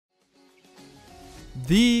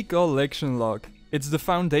The collection log. It's the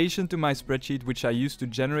foundation to my spreadsheet which I use to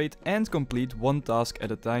generate and complete one task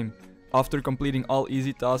at a time. After completing all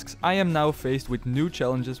easy tasks, I am now faced with new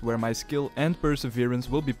challenges where my skill and perseverance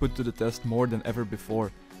will be put to the test more than ever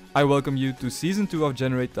before. I welcome you to Season 2 of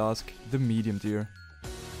GenerateTask, the medium tier.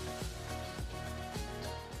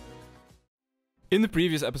 In the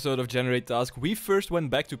previous episode of GenerateTask, we first went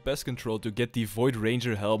back to pest control to get the Void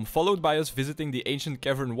Ranger helm, followed by us visiting the ancient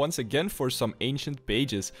cavern once again for some ancient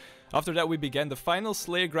pages. After that we began the final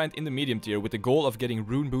Slayer grind in the medium tier with the goal of getting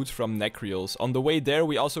rune boots from Necrials. On the way there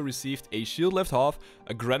we also received a shield left half,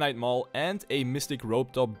 a granite maul and a mystic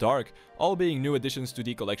rope top dark, all being new additions to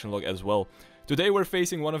the collection log as well. Today we're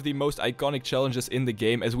facing one of the most iconic challenges in the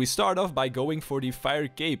game as we start off by going for the fire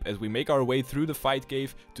cape as we make our way through the fight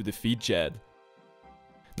cave to defeat Jed.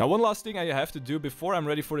 Now one last thing I have to do before I'm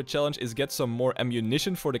ready for the challenge is get some more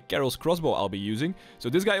ammunition for the Carol's crossbow I'll be using. So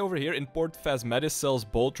this guy over here in Port Phasmatis sells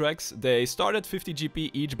bolt tracks. They start at 50 GP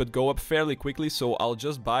each but go up fairly quickly, so I'll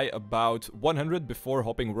just buy about 100 before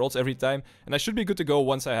hopping worlds every time. And I should be good to go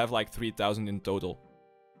once I have like 3000 in total.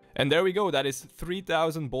 And there we go, that is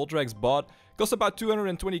 3000 bolt tracks bought. Cost about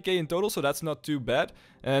 220k in total, so that's not too bad.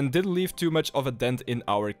 And didn't leave too much of a dent in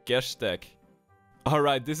our cash stack.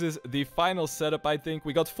 Alright, this is the final setup I think.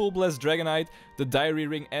 We got full blessed Dragonite, the diary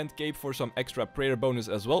ring and cape for some extra prayer bonus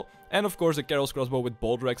as well, and of course the Carol's crossbow with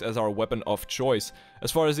bolt rex as our weapon of choice.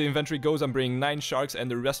 As far as the inventory goes, I'm bringing 9 sharks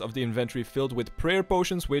and the rest of the inventory filled with prayer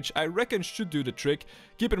potions, which I reckon should do the trick.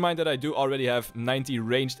 Keep in mind that I do already have 90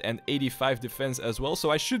 ranged and 85 defense as well,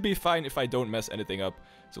 so I should be fine if I don't mess anything up.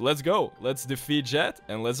 So let's go, let's defeat Jed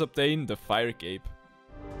and let's obtain the fire cape.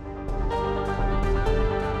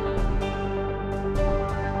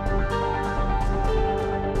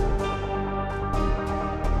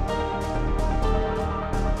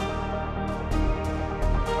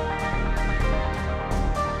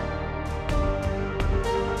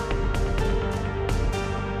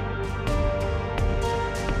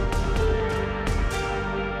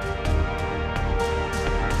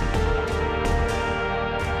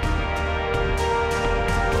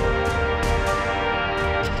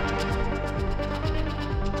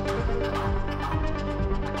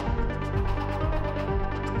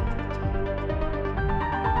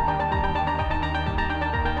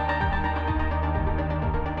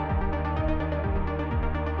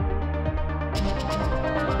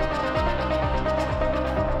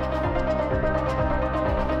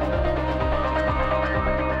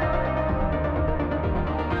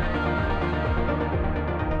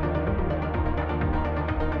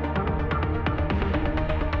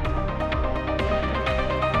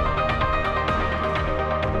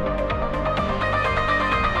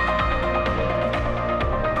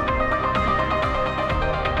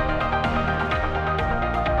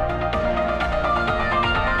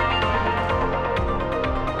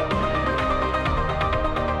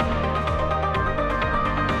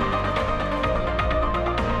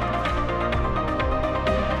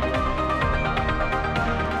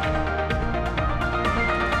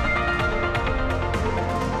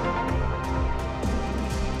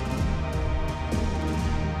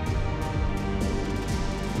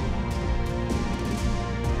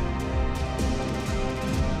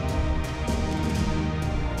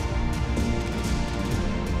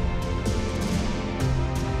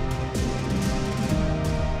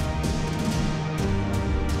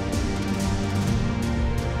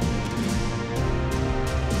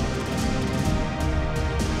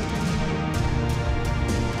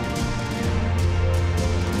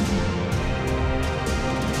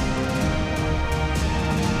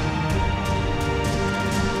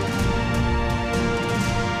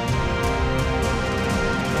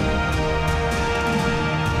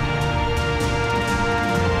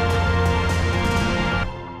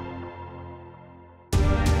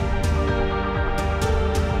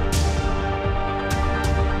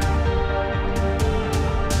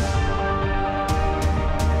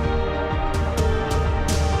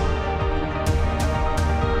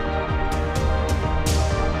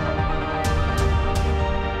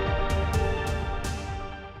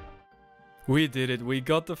 We did it, we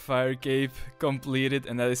got the fire cape completed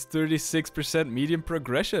and that is 36% medium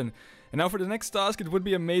progression. And now for the next task, it would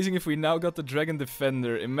be amazing if we now got the Dragon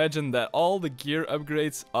Defender. Imagine that, all the gear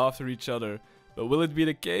upgrades after each other. But will it be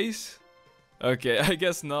the case? Okay, I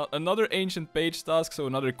guess not. Another ancient page task, so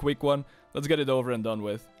another quick one. Let's get it over and done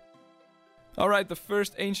with. Alright, the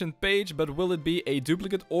first ancient page, but will it be a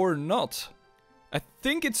duplicate or not? I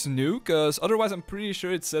think it's new, because otherwise I'm pretty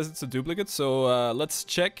sure it says it's a duplicate, so let's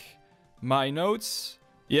check my notes.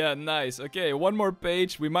 Yeah, nice. Okay, one more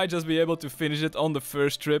page. We might just be able to finish it on the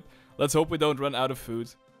first trip. Let's hope we don't run out of food.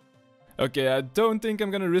 Okay, I don't think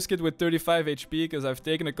I'm gonna risk it with 35 HP, because I've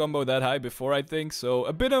taken a combo that high before, I think. So,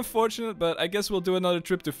 a bit unfortunate, but I guess we'll do another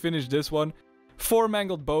trip to finish this one. 4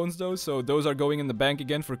 mangled bones though, so those are going in the bank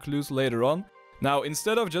again for clues later on. Now,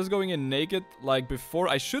 instead of just going in naked like before,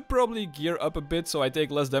 I should probably gear up a bit so I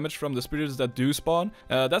take less damage from the spirits that do spawn.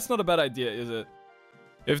 That's not a bad idea, is it?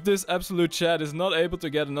 If this absolute chat is not able to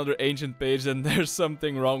get another ancient page, then there's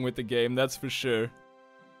something wrong with the game, that's for sure.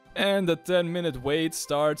 And the 10-minute wait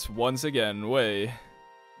starts once again. Wait.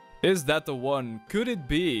 Is that the one? Could it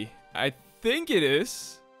be? I think it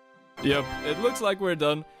is. Yep, it looks like we're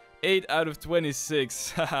done. 8 out of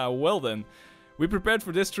 26. Haha, well then. We prepared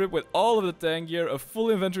for this trip with all of the tank gear, a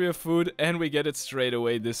full inventory of food, and we get it straight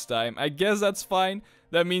away this time. I guess that's fine.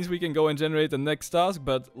 That means we can go and generate the next task,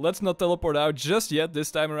 but let's not teleport out just yet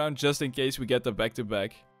this time around, just in case we get the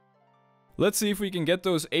back-to-back. Let's see if we can get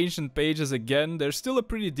those ancient pages again. There's still a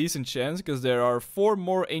pretty decent chance, because there are 4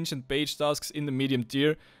 more ancient page tasks in the medium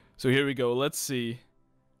tier. So here we go, let's see.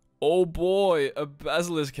 Oh boy, a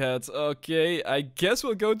basilisk head. Okay, I guess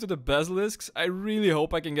we'll go to the basilisks. I really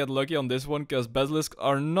hope I can get lucky on this one, because basilisks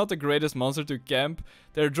are not the greatest monster to camp.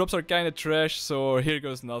 Their drops are kinda trash, so here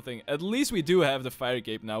goes nothing. At least we do have the fire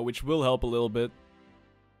cape now, which will help a little bit.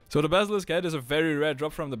 So the basilisk head is a very rare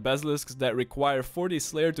drop from the basilisks that require 40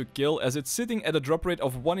 slayer to kill, as it's sitting at a drop rate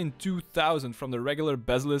of 1 in 2000 from the regular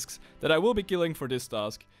basilisks that I will be killing for this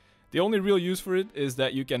task. The only real use for it is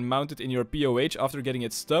that you can mount it in your POH after getting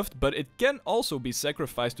it stuffed, but it can also be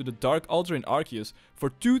sacrificed to the Dark Altar in Arceus for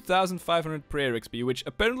 2500 prayer XP, which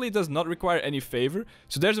apparently does not require any favor,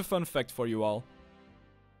 so there's a fun fact for you all.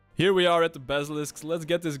 Here we are at the basilisks, let's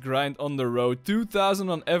get this grind on the road. 2000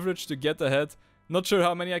 on average to get the head. Not sure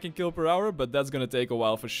how many I can kill per hour, but that's gonna take a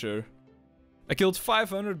while for sure. I killed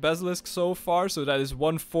 500 basilisks so far, so that is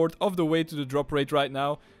 1/4 of the way to the drop rate right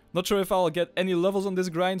now. Not sure if I'll get any levels on this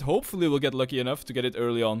grind, hopefully we'll get lucky enough to get it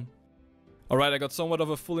early on. Alright, I got somewhat of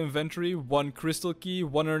a full inventory, 1 crystal key,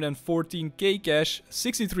 114 K cash,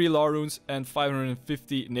 63 law runes, and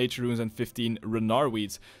 550 nature runes and 15 Renar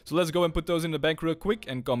weeds. So let's go and put those in the bank real quick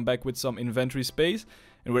and come back with some inventory space.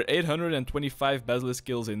 And we're 825 basilisk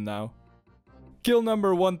kills in now. Kill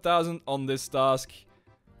number 1000 on this task.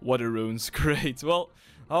 Water runes, great. Well,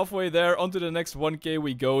 halfway there, onto the next 1k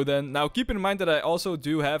we go then. Now keep in mind that I also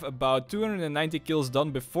do have about 290 kills done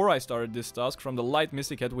before I started this task from the light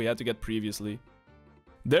mystic head we had to get previously.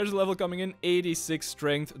 There's a level coming in, 86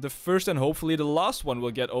 strength. The first and hopefully the last one we'll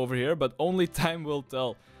get over here, but only time will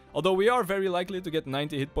tell. Although we are very likely to get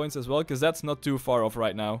 90 hit points as well, because that's not too far off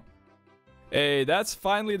right now. Hey, that's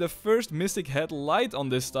finally the first Mystic Head light on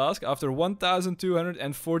this task after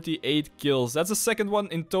 1248 kills. That's the second one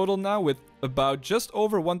in total now with about just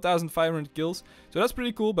over 1500 kills. So that's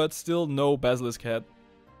pretty cool, but still no Basilisk Head.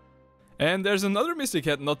 And there's another Mystic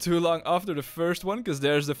Head not too long after the first one, because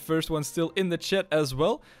there's the first one still in the chat as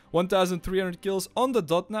well. 1300 kills on the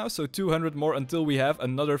dot now, so 200 more until we have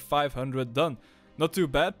another 500 done. Not too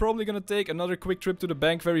bad, probably gonna take another quick trip to the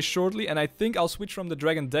bank very shortly, and I think I'll switch from the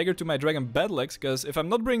Dragon Dagger to my Dragon Battle Axe, because if I'm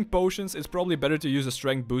not bringing potions, it's probably better to use a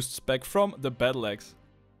strength boost spec from the Battle Axe.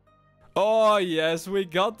 Oh yes, we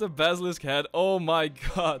got the Basilisk Head, oh my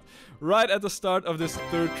god, right at the start of this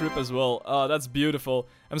third trip as well. Oh, that's beautiful.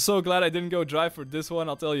 I'm so glad I didn't go dry for this one,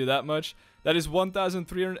 I'll tell you that much. That is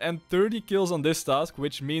 1330 kills on this task,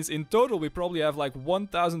 which means in total we probably have like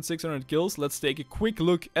 1600 kills. Let's take a quick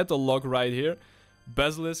look at the log right here.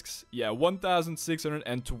 Basilisks, yeah,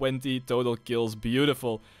 1620 total kills,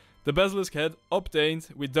 beautiful. The Basilisk Head obtained,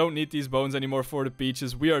 we don't need these bones anymore for the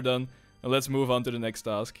peaches, we are done. And let's move on to the next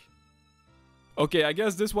task. Okay, I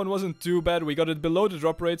guess this one wasn't too bad, we got it below the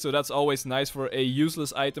drop rate, so that's always nice for a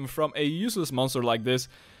useless item from a useless monster like this.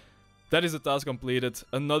 That is the task completed,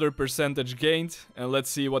 another percentage gained, and let's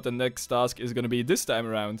see what the next task is gonna be this time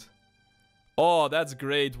around. Oh, that's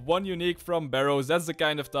great, 1 unique from Barrows, that's the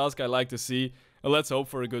kind of task I like to see. Let's hope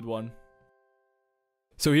for a good one.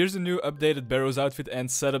 So here's the new updated Barrows outfit and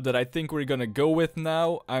setup that I think we're gonna go with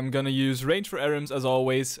now. I'm gonna use range for Arims as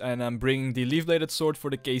always, and I'm bringing the leaf bladed sword for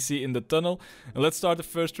the KC in the tunnel. And let's start the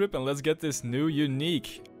first trip and let's get this new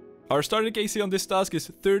unique. Our starter KC on this task is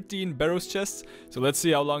 13 Barrows chests, so let's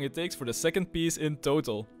see how long it takes for the second piece in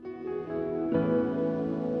total.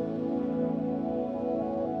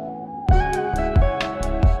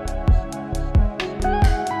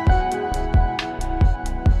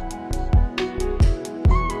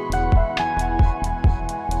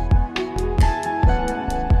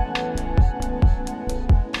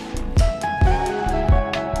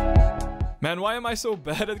 Man, why am I so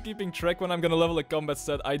bad at keeping track when I'm gonna level a combat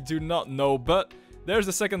stat? I do not know, but there's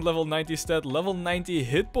the second level 90 stat, level 90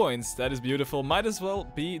 hit points. That is beautiful. Might as well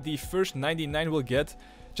be the first 99 we'll get.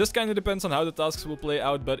 Just kinda depends on how the tasks will play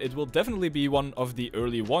out, but it will definitely be one of the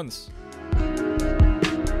early ones.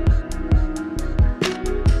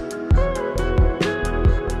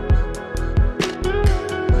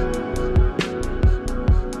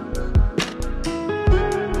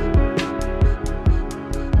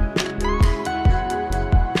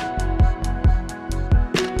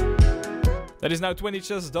 That is now 20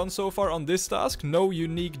 chests done so far on this task, no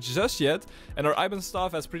unique just yet, and our Iron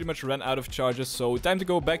staff has pretty much run out of charges, so time to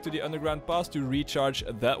go back to the underground pass to recharge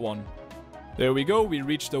that one. There we go, we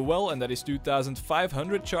reached the well, and that is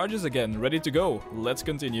 2,500 charges again, ready to go. Let's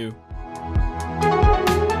continue.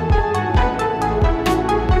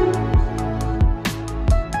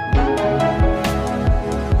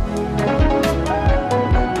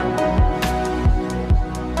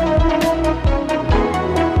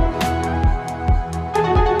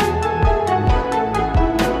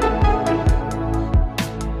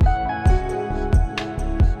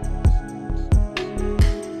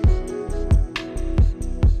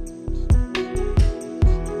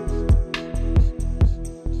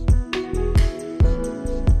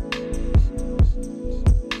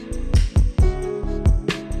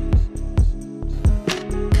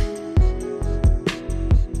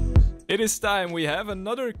 It is time, we have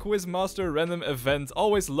another Quizmaster random event.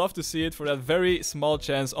 Always love to see it for that very small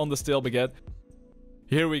chance on the stale baguette.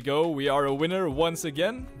 Here we go, we are a winner once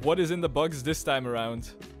again. What is in the box this time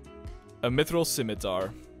around? A mithril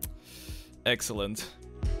scimitar. Excellent.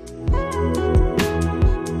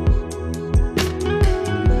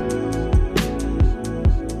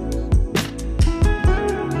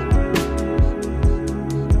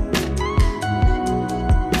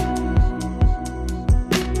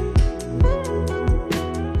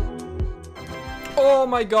 Oh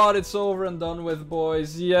my god, it's over and done with,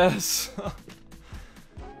 boys. Yes.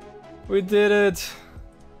 We did it.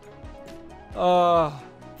 Ah,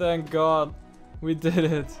 thank god. We did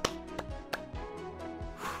it.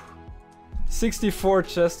 64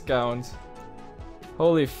 chest count.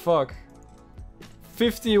 Holy fuck.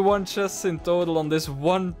 51 chests in total on this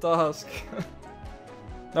one task.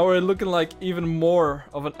 Now we're looking like even more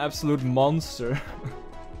of an absolute monster.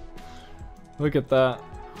 Look at that.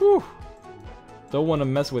 Whew. Don't want to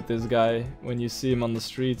mess with this guy when you see him on the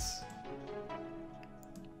streets.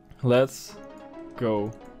 Let's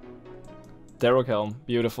go. Darrock Helm,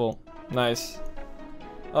 beautiful, nice.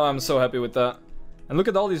 Oh, I'm so happy with that. And look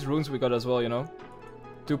at all these runes we got as well, you know.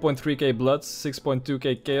 2.3k Bloods,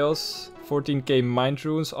 6.2k Chaos, 14k Mind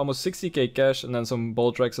Runes, almost 60k Cash, and then some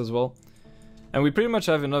Ball Tracks as well. And we pretty much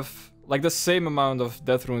have enough, like the same amount of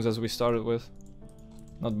Death Runes as we started with.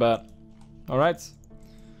 Not bad. Alright.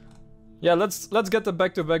 Yeah, let's get the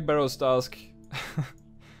back-to-back barrows task.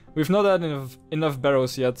 We've not had enough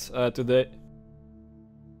barrows yet today.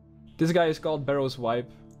 This guy is called Barrows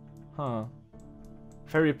Wipe. Huh.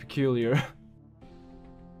 Very peculiar.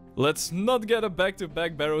 Let's not get a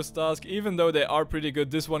back-to-back barrows task, even though they are pretty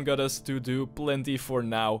good. This one got us to do plenty for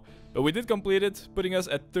now. But we did complete it, putting us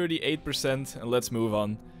at 38%, and let's move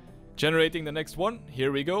on. Generating the next one,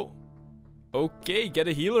 here we go. Okay, get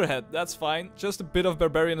a healer head, that's fine. Just a bit of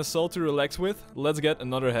Barbarian Assault to relax with. Let's get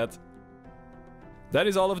another head. That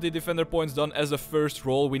is all of the defender points done as the first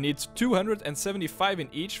roll. We need 275 in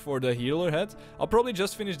each for the healer head. I'll probably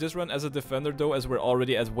just finish this run as a defender though, as we're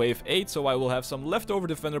already at wave 8, so I will have some leftover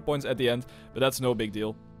defender points at the end, but that's no big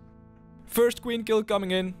deal. First queen kill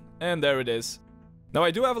coming in, and there it is. Now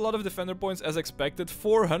I do have a lot of defender points as expected,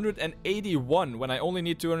 481 when I only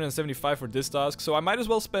need 275 for this task, so I might as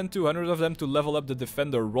well spend 200 of them to level up the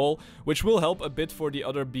defender role, which will help a bit for the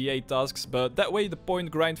other BA tasks, but that way the point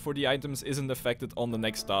grind for the items isn't affected on the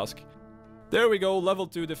next task. There we go, level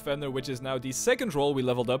 2 defender, which is now the second role we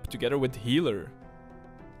leveled up together with healer.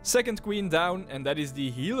 Second queen down, and that is the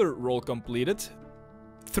healer role completed.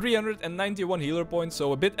 391 healer points,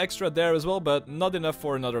 so a bit extra there as well, but not enough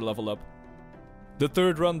for another level up. The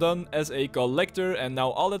third run done as a collector, and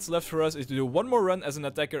now all that's left for us is to do one more run as an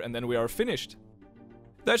attacker and then we are finished.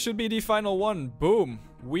 That should be the final one. Boom,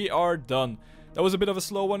 we are done. That was a bit of a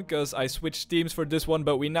slow one because I switched teams for this one,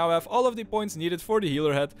 but we now have all of the points needed for the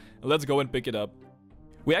healer head. Let's go and pick it up.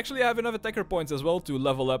 We actually have enough attacker points as well to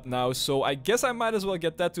level up now, so I guess I might as well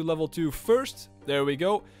get that to level 2 first. There we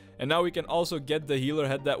go. And now we can also get the healer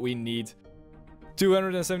head that we need.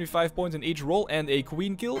 275 points in each roll and a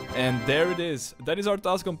queen kill, and there it is. That is our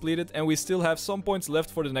task completed, and we still have some points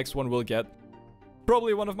left for the next one we'll get.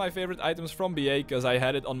 Probably one of my favorite items from BA, because I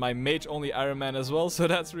had it on my mage-only Ironman as well, so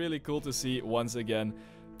that's really cool to see once again.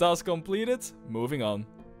 Task completed, moving on.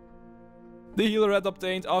 The healer had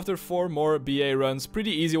obtained after 4 more BA runs,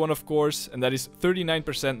 pretty easy one of course, and that is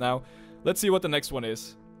 39% now. Let's see what the next one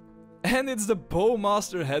is. And it's the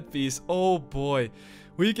Bowmaster headpiece, oh boy.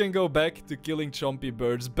 We can go back to killing chompy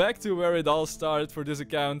birds, back to where it all started for this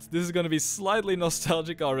account. This is gonna be slightly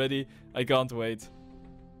nostalgic already, I can't wait.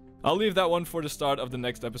 I'll leave that one for the start of the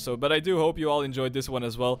next episode, but I do hope you all enjoyed this one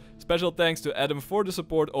as well. Special thanks to Adam for the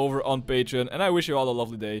support over on Patreon, and I wish you all a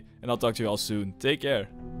lovely day, and I'll talk to you all soon. Take care.